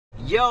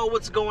Yo,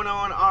 what's going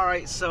on?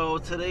 Alright, so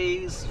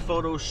today's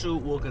photo shoot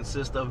will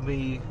consist of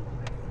me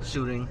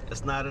shooting.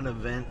 It's not an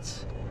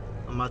event.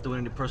 I'm not doing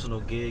any personal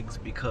gigs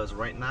because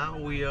right now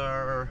we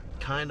are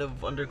kind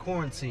of under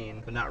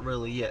quarantine, but not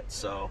really yet.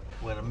 So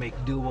we're gonna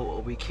do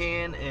what we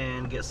can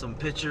and get some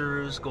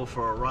pictures, go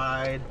for a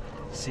ride,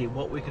 see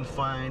what we can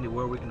find,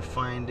 where we can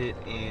find it,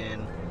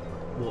 and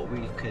what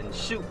we can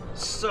shoot.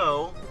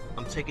 So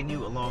I'm taking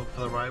you along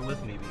for the ride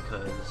with me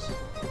because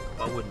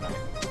why wouldn't I?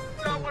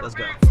 Let's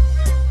go.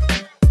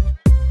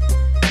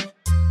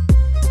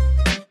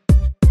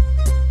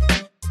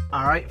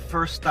 Alright,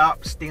 first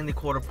stop, Stanley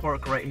Quarter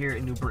Park right here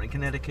in New Britain,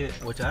 Connecticut,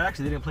 which I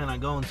actually didn't plan on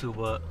going to,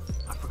 but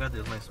I forgot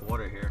there's nice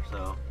water here,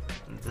 so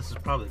this is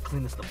probably the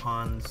cleanest the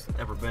pond's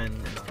ever been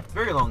in a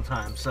very long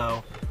time.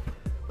 So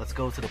let's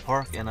go to the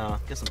park and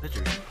get some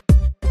pictures.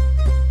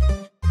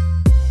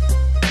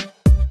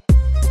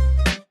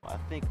 I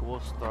think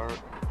we'll start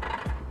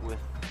with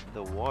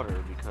the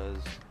water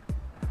because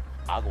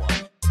agua.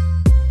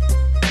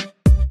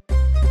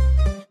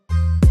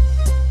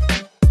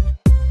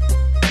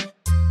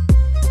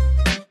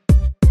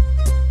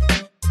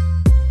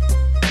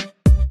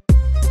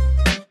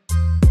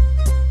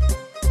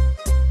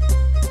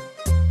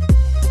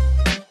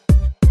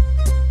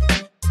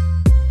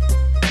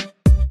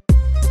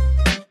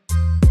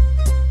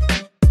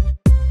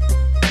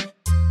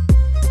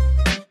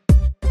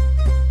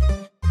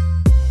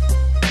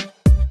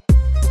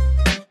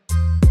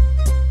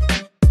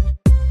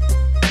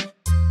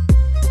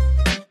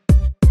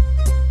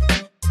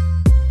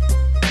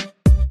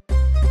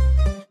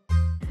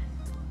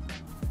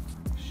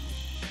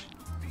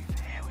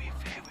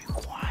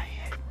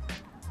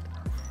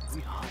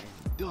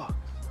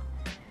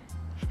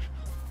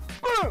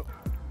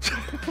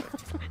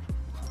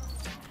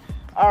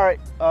 Alright,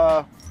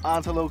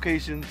 on to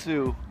location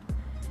 2.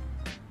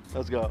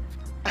 Let's go.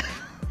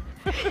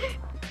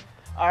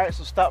 Alright,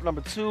 so stop number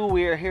 2.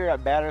 We are here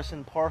at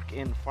Batterson Park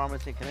in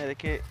Farmington,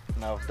 Connecticut.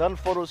 Now, I've done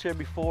photos here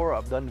before.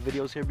 I've done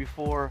videos here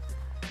before.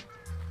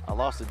 I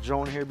lost a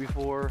drone here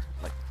before,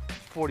 like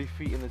 40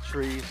 feet in the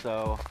tree.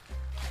 So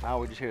now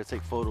we're just here to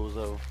take photos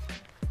of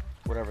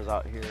whatever's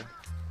out here.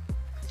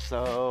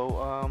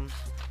 So,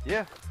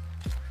 yeah,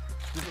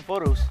 do some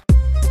photos.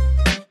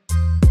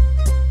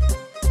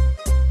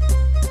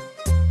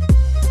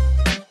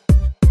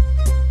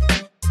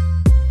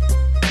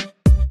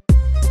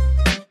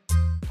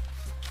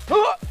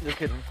 Just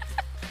kidding.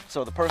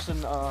 So the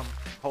person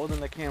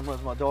holding the camera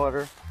is my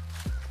daughter.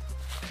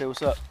 Say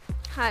what's up.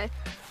 Hi.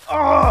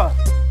 Ah!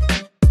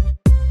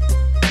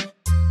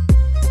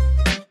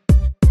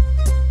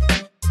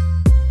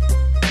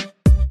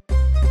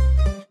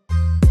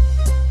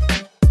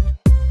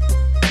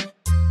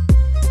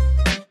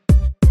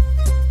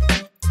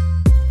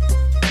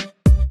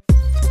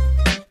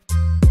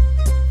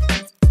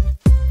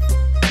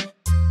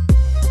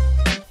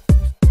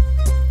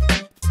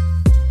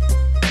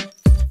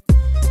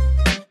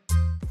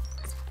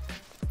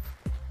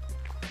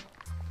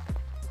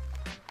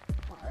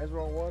 Eyes are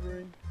all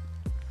watering.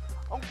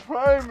 I'm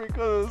crying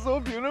because it's so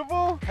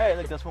beautiful. Hey,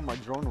 look, that's where my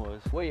drone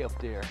was. Way up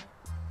there.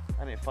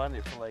 I didn't find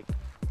it for like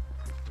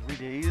 3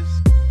 days.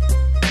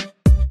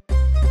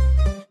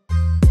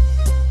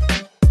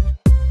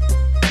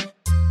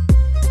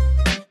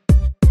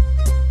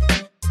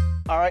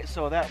 Alright,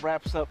 so that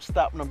wraps up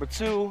stop number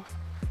 2.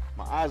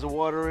 My eyes are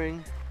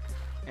watering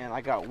and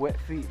I got wet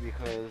feet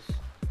because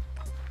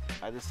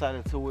I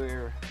decided to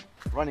wear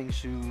running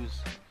shoes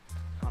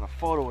on a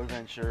photo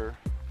adventure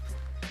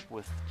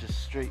with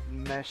just straight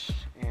mesh,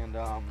 and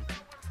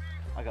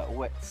I got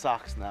wet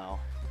socks now.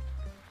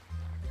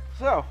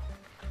 So,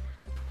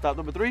 stop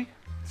number 3,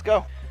 let's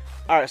go.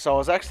 Alright, so I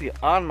was actually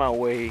on my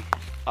way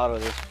out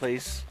of this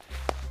place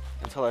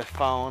until I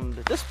found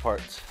this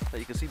part that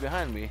you can see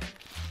behind me,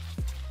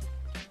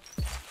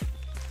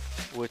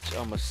 which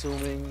I'm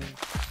assuming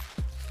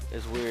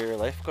is where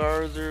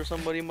lifeguards or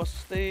somebody must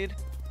have stayed.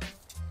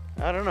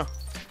 I don't know.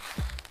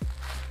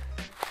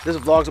 This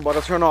vlog's about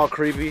to turn all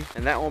creepy,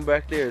 and that one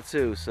back there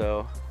too,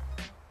 so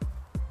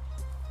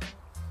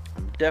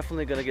I'm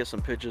definitely gonna get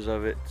some pictures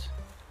of it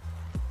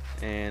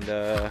and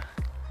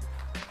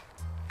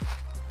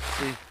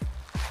see.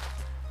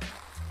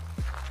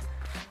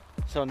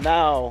 So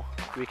now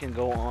we can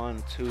go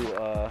on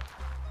to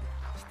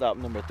stop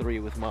number 3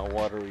 with my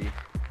watery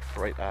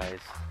bright eyes.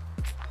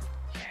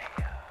 Yeah.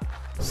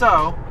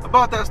 So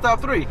about that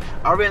stop 3,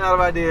 I ran out of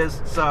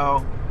ideas,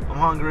 so I'm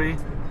hungry.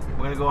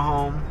 We're gonna go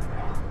home.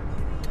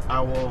 I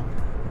will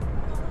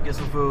get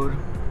some food,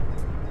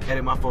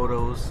 edit my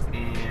photos,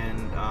 and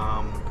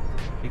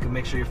you can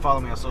make sure you follow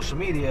me on social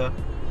media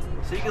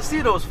so you can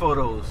see those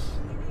photos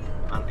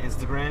on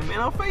Instagram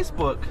and on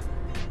Facebook.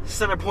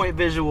 Centerpoint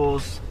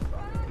Visuals.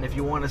 And if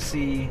you want to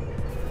see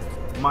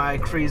my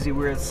crazy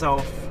weird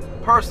self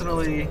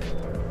personally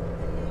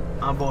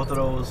on both of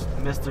those,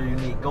 Mr.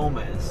 Unique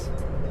Gomez.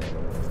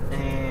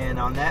 And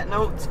on that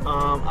note,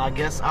 I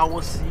guess I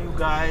will see you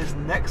guys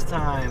next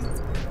time.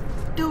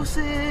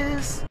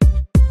 Deuces!